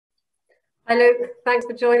Hi Luke, thanks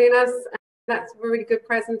for joining us. That's a really good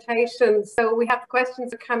presentation. So we have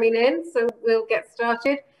questions are coming in, so we'll get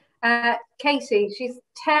started. Katie, she's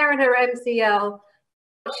tearing her MCL.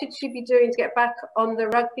 What should she be doing to get back on the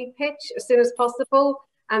rugby pitch as soon as possible?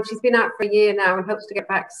 And she's been out for a year now and hopes to get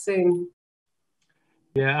back soon.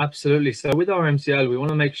 Yeah, absolutely. So with our MCL, we want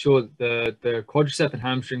to make sure that the quadricep and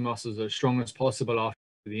hamstring muscles are as strong as possible after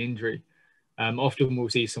the injury. Often we'll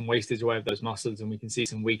see some wastage away of those muscles and we can see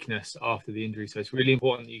some weakness after the injury. So it's really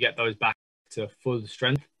important that you get those back to full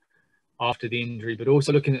strength after the injury, but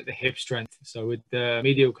also looking at the hip strength. So with the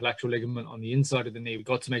medial collateral ligament on the inside of the knee, we've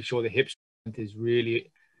got to make sure the hip strength is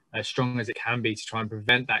really as strong as it can be to try and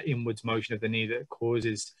prevent that inwards motion of the knee that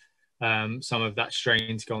causes some of that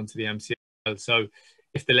strain to go onto the MCL. So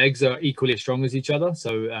if the legs are equally as strong as each other,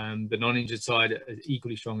 so the non-injured side is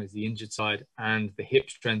equally strong as the injured side, and the hip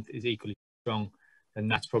strength is equally strong, then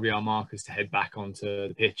that's probably our markers to head back onto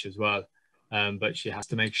the pitch as well. But she has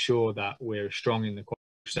to make sure that we're strong in the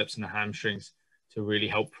quadriceps and the hamstrings to really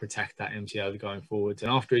help protect that MCL going forwards.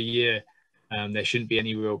 And after a year, there shouldn't be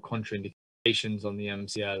any real contraindications on the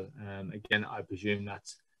MCL. Again, I presume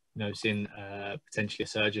that's seeing potentially a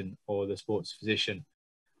surgeon or the sports physician,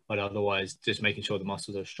 but otherwise just making sure the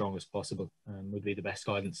muscles are as strong as possible would be the best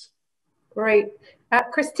guidance. Great.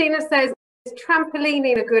 Christina says, is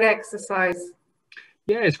trampolining a good exercise?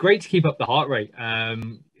 Yeah, it's great to keep up the heart rate.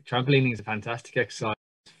 Trampolining is a fantastic exercise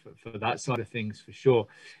for that side of things, for sure.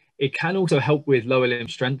 It can also help with lower limb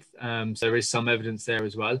strength. So there is some evidence there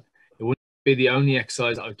as well. It wouldn't be the only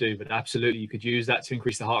exercise I would do, but absolutely you could use that to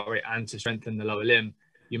increase the heart rate and to strengthen the lower limb.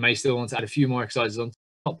 You may still want to add a few more exercises on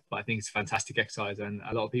top, but I think it's a fantastic exercise and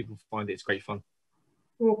a lot of people find it's great fun.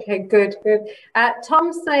 Okay, good.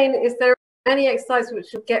 Tom's saying, is there any exercise which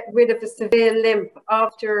will get rid of a severe limp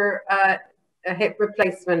after a hip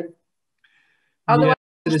replacement? Otherwise,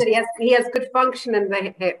 yeah, he has good function in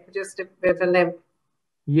the hip, just a bit of a limp.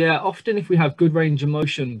 Yeah, often if we have good range of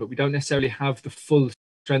motion, but we don't necessarily have the full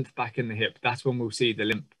strength back in the hip, that's when we'll see the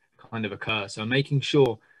limp kind of occur. So making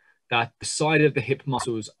sure that the side of the hip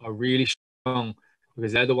muscles are really strong,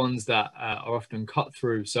 because they're the ones that are often cut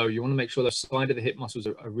through. So you want to make sure the side of the hip muscles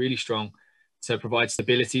are really strong to provide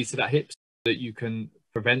stability to that hip, that you can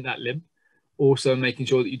prevent that limp. Also making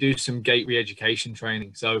sure that you do some gait re-education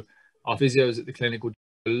training. So our physios at the clinic will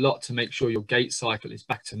do a lot to make sure your gait cycle is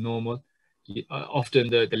back to normal. Often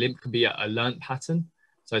the limp can be a learnt pattern.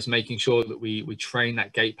 So it's making sure that we train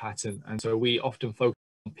that gait pattern. And so we often focus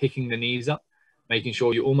on picking the knees up, making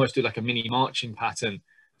sure you almost do like a mini marching pattern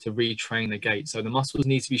to retrain the gait. So the muscles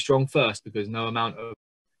need to be strong first, because no amount of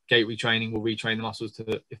gait retraining will retrain the muscles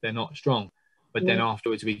if they're not strong. But then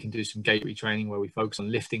afterwards, we can do some gait retraining where we focus on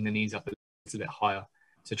lifting the knees up a little bit higher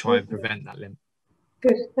to try and prevent that limp.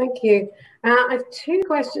 Good, thank you. I have two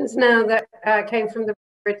questions now that came from the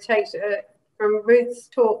rotator, from Ruth's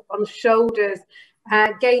talk on shoulders.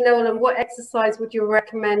 Gay Nolan, what exercise would you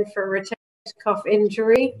recommend for a rotator cuff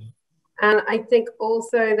injury? And I think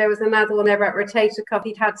also there was another one there about rotator cuff.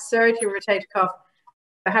 He'd had surgery on rotator cuff,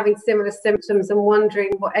 having similar symptoms, and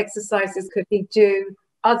wondering what exercises could he do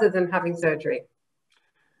other than having surgery.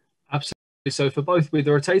 Absolutely. So for both, with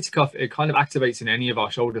the rotator cuff, it kind of activates in any of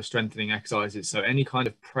our shoulder strengthening exercises. So any kind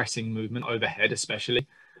of pressing movement overhead especially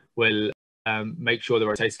will make sure the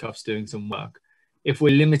rotator cuff's doing some work. If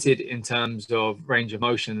we're limited in terms of range of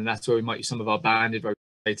motion, and that's where we might use some of our banded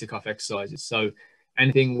rotator cuff exercises. So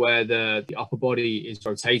anything where the upper body is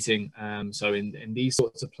rotating, so in these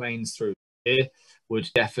sorts of planes through here,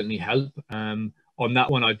 would definitely help. On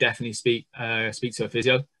that one, I'd definitely speak to a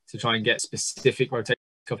physio to try and get specific rotator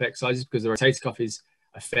cuff exercises, because the rotator cuff is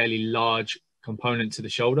a fairly large component to the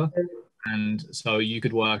shoulder. And so you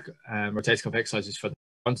could work rotator cuff exercises for the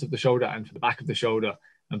front of the shoulder and for the back of the shoulder,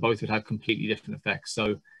 and both would have completely different effects.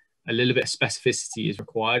 So a little bit of specificity is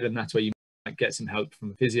required, and that's where you might get some help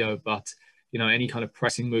from a physio. But any kind of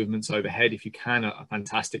pressing movements overhead, if you can, are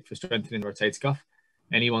fantastic for strengthening the rotator cuff.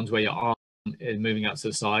 Any ones where your arm is moving out to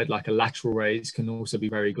the side, like a lateral raise, can also be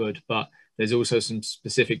very good. But there's also some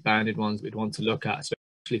specific banded ones we'd want to look at,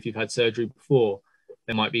 especially if you've had surgery before.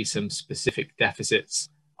 There might be some specific deficits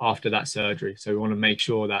after that surgery. So we want to make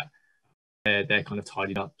sure that they're kind of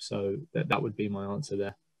tidied up. So that would be my answer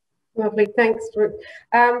there. Lovely, thanks, Ruth.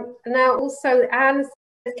 Now also, Anne,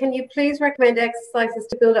 can you please recommend exercises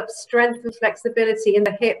to build up strength and flexibility in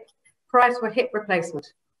the hip prior to a hip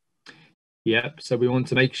replacement? Yep. So we want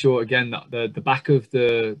to make sure, again, that the back of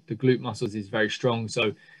the glute muscles is very strong.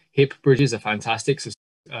 So hip bridges are fantastic. So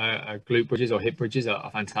glute bridges or hip bridges are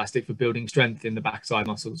fantastic for building strength in the backside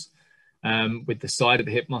muscles. With the side of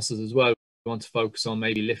the hip muscles as well, want to focus on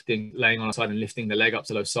maybe laying on our side and lifting the leg up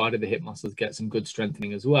to the side of the hip muscles, get some good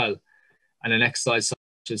strengthening as well. And an exercise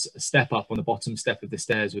such as a step up on the bottom step of the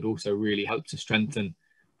stairs would also really help to strengthen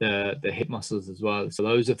the hip muscles as well. So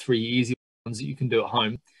those are 3 easy ones that you can do at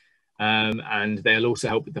home. And they'll also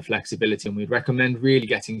help with the flexibility. And we'd recommend really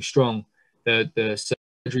getting strong. The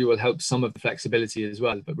surgery will help some of the flexibility as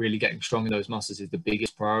well, but really getting strong in those muscles is the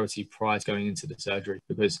biggest priority prior to going into the surgery,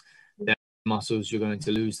 because they're muscles you're going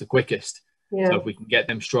to lose the quickest. Yeah. So if we can get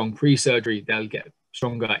them strong pre-surgery, they'll get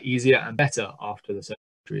stronger, easier and better after the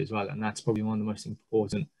surgery as well. And that's probably one of the most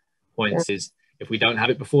important points. Yeah. Is if we don't have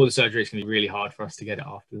it before the surgery, it's going to be really hard for us to get it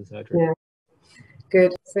after the surgery. Yeah.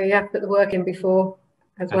 Good. So you have to put the work in before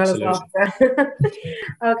as well as after.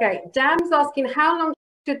 Okay. Dan's asking, how long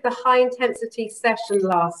should the high intensity session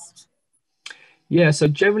last? Yeah, so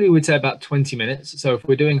generally we'd say about 20 minutes. So if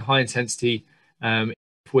we're doing high intensity,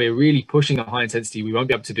 if we're really pushing a high intensity, we won't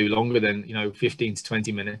be able to do longer than 15 to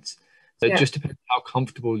 20 minutes. So it just depends how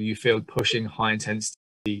comfortable you feel pushing high intensity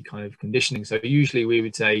kind of conditioning. So usually we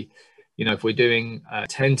would say, if we're doing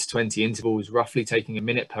 10 to 20 intervals, roughly taking a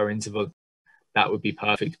minute per interval, that would be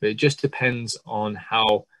perfect. But it just depends on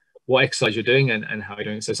what exercise you're doing and how you're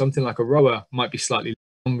doing it. So something like a rower might be slightly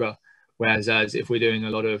longer, whereas if we're doing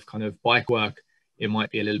a lot of kind of bike work, it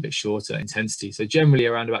might be a little bit shorter intensity. So generally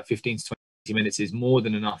around about 15 to 20 minutes is more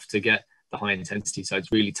than enough to get the high intensity. So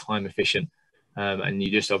it's really time efficient. And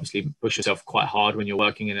you just obviously push yourself quite hard when you're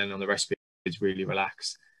working, and then on the rest of it, it's really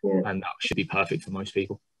relax. Yeah. And that should be perfect for most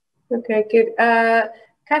people. Okay, good.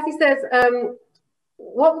 Kathy says,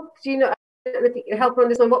 what do you know? Help her on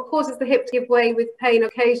this one. What causes the hip to give way with pain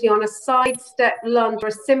occasionally on a side step lunge or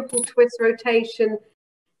a simple twist rotation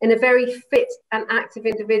in a very fit and active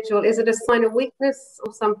individual? Is it a sign of weakness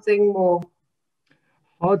or something more?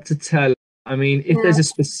 Hard to tell. I mean, if there's a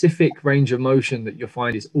specific range of motion that you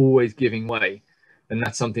find is always giving way, then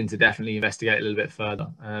that's something to definitely investigate a little bit further,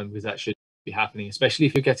 because that should be happening, especially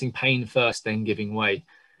if you're getting pain first, then giving way.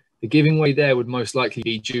 The giving way there would most likely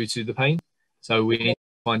be due to the pain. So we need to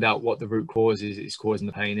find out what the root cause is causing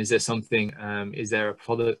the pain. Is there something, is there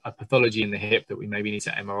a pathology in the hip that we maybe need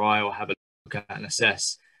to MRI or have a look at and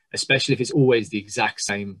assess, especially if it's always the exact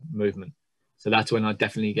same movement. So that's when I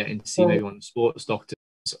definitely get in to see maybe one of the sports doctors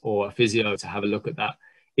or a physio to have a look at that.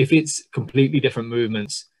 If it's completely different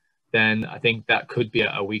movements, then I think that could be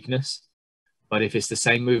a weakness. But if it's the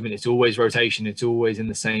same movement, it's always rotation, it's always in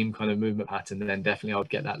the same kind of movement pattern, then definitely I would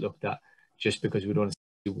get that looked at, just because we'd want to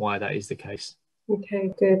see why that is the case.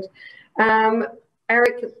 Okay, good.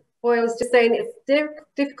 Eric Boyle's just saying it's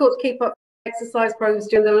difficult to keep up exercise programs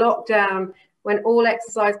during the lockdown when all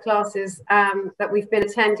exercise classes that we've been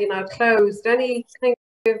attending are closed. Any kind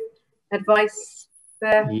of advice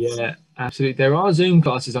there? Yeah, absolutely. There are Zoom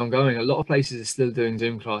classes ongoing. A lot of places are still doing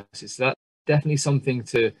Zoom classes. So that's definitely something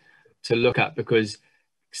to look at, because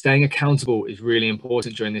staying accountable is really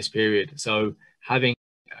important during this period. So having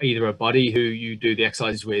either a buddy who you do the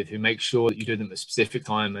exercises with, who makes sure that you do them at a specific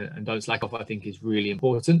time and don't slack off, I think is really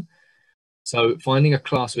important. So finding a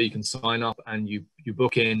class where you can sign up and you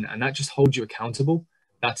book in, and that just holds you accountable.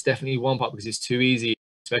 That's definitely one part, because it's too easy,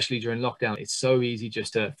 especially during lockdown. It's so easy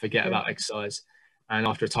just to forget about exercise. And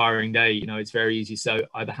after a tiring day, it's very easy. So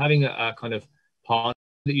either having a kind of partner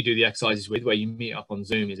that you do the exercises with, where you meet up on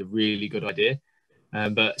Zoom, is a really good idea.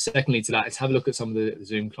 But secondly to that, is have a look at some of the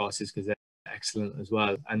Zoom classes, because they're excellent as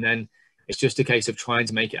well. And then it's just a case of trying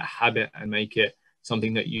to make it a habit and make it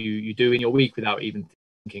something that you do in your week without even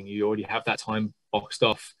thinking. You already have that time boxed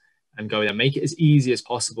off, and go there. Make it as easy as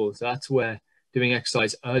possible. So that's where doing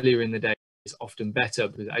exercise earlier in the day is often better,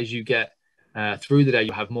 because as you get through the day,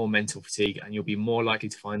 you'll have more mental fatigue and you'll be more likely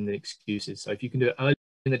to find the excuses. So if you can do it early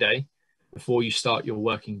in the day before you start your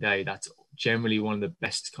working day, that's generally one of the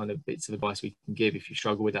best kind of bits of advice we can give if you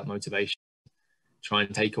struggle with that motivation. Try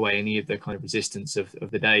and take away any of the kind of resistance of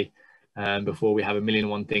the day before we have a million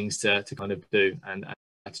and one things to kind of do, and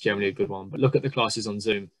that's generally a good one. But look at the classes on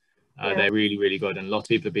Zoom. They're really, really good, and lots of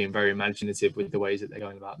people are being very imaginative with the ways that they're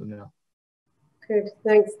going about them now. Good,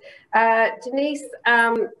 thanks. Denise,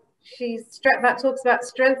 talks about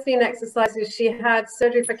strengthening exercises. She had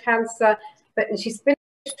surgery for cancer, but she's finished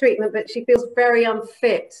treatment, but she feels very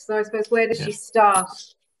unfit. So I suppose, where does she start?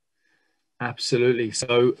 Absolutely.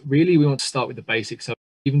 So really we want to start with the basics. So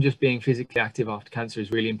even just being physically active after cancer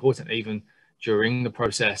is really important. Even during the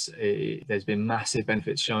process, there's been massive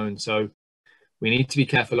benefits shown. So we need to be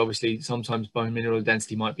careful. Obviously, sometimes bone mineral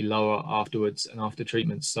density might be lower afterwards and after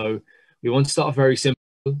treatment. So we want to start very simple,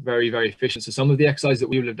 very, very efficient. So some of the exercises that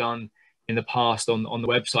we would have done in the past on the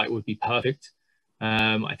website would be perfect.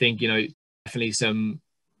 I think, definitely some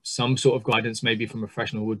some sort of guidance maybe from a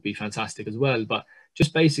professional would be fantastic as well. But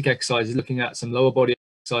just basic exercises, looking at some lower body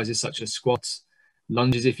exercises such as squats,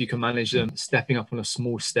 lunges if you can manage them, stepping up on a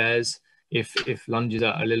small stairs if lunges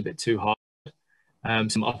are a little bit too hard.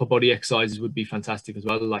 Some upper body exercises would be fantastic as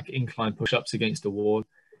well, like incline push-ups against the wall.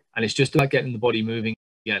 And it's just like getting the body moving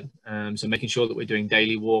again. So making sure that we're doing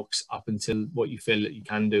daily walks up until what you feel that you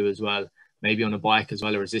can do as well. Maybe on a bike as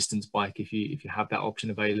well, a resistance bike, if you have that option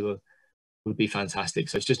available, would be fantastic.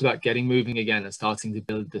 So it's just about getting moving again and starting to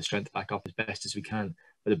build the strength back up as best as we can.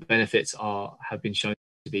 But the benefits have been shown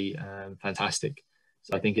to be fantastic.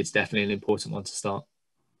 So I think it's definitely an important one to start.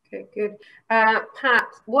 Okay, good. Pat,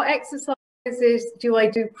 what exercises do I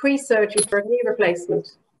do pre-surgery for a knee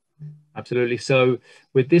replacement? Absolutely. So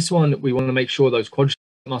with this one, we want to make sure those quadricep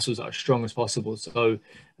muscles are as strong as possible. So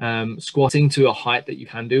squatting to a height that you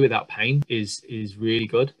can do without pain is really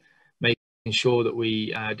good. Making sure that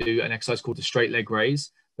we do an exercise called the straight leg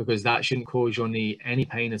raise, because that shouldn't cause your knee any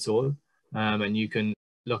pain at all. And you can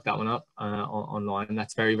look that one up online, and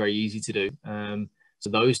that's very, very easy to do. So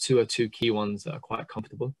those two are two key ones that are quite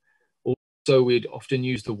comfortable. Also, we'd often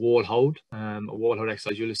use the wall hold, a wall hold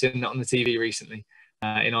exercise. You'll have seen that on the TV recently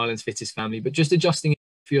in Ireland's Fittest Family, but just adjusting it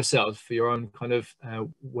for yourself, for your own kind of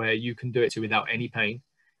where you can do it to without any pain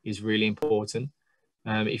is really important.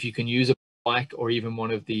 If you can use a bike or even one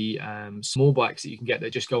of the small bikes that you can get that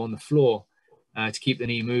just go on the floor to keep the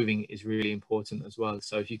knee moving is really important as well.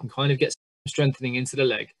 So if you can kind of get some strengthening into the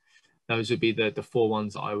leg, those would be the four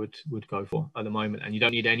ones that I would go for at the moment. And you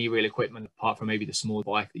don't need any real equipment apart from maybe the small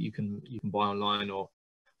bike that you can buy online, or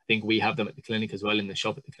I think we have them at the clinic as well, in the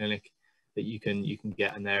shop at the clinic, that you can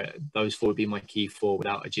get. And those four would be my key four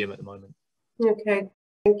without a gym at the moment. Okay,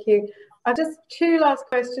 thank you. Just two last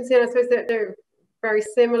questions here. I suppose that they're very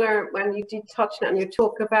similar when you do touch on it and you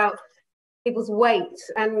talk about people's weight.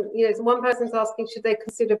 And so one person's asking, should they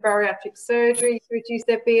consider bariatric surgery to reduce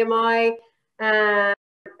their BMI?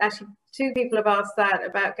 Actually, two people have asked that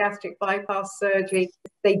about gastric bypass surgery.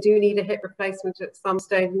 They do need a hip replacement at some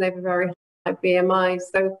stage and they have a very high BMI.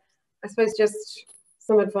 So I suppose just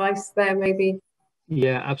some advice there maybe.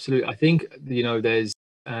 Yeah, absolutely. I think there's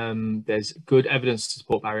good evidence to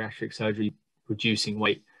support bariatric surgery reducing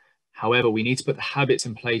weight. However, we need to put the habits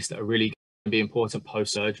in place that are really going to be important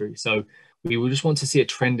post-surgery. So we will just want to see a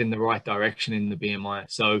trend in the right direction in the BMI.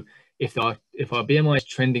 So if our BMI is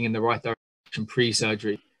trending in the right direction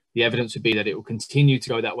pre-surgery, the evidence would be that it will continue to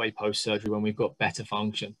go that way post-surgery when we've got better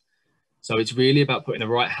function. So it's really about putting the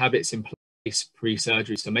right habits in place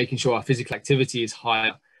pre-surgery. So making sure our physical activity is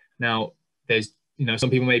higher. Now, there's some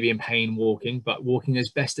people may be in pain walking, but walking as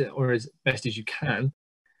best as you can.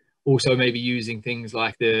 Also, maybe using things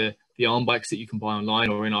like the arm bikes that you can buy online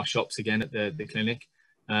or in our shops again at the clinic.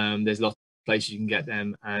 There's lots of places you can get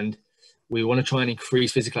them, and we want to try and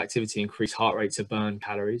increase physical activity, increase heart rate to burn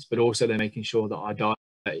calories, but also they're making sure that our diet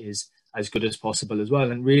is as good as possible as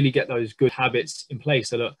well, and really get those good habits in place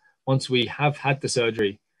so that once we have had the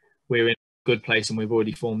surgery, we're in a good place and we've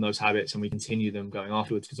already formed those habits and we continue them going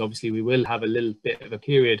afterwards, because obviously we will have a little bit of a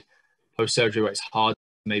period post-surgery where it's hard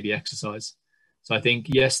to maybe exercise. So I think,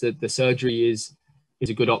 yes, the surgery is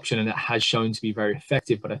a good option and it has shown to be very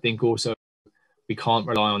effective, but I think also we can't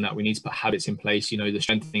rely on that. We need to put habits in place. The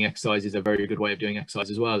strengthening exercise is a very good way of doing exercise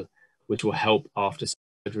as well, which will help after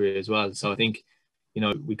surgery as well. So I think,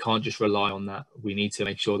 we can't just rely on that. We need to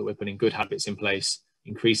make sure that we're putting good habits in place,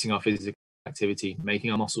 increasing our physical activity,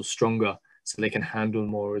 making our muscles stronger so they can handle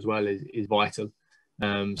more as well is vital.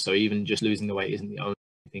 So even just losing the weight isn't the only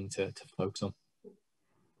thing to focus on.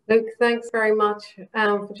 Luke, thanks very much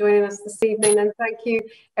for joining us this evening, and thank you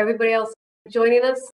everybody else for joining us.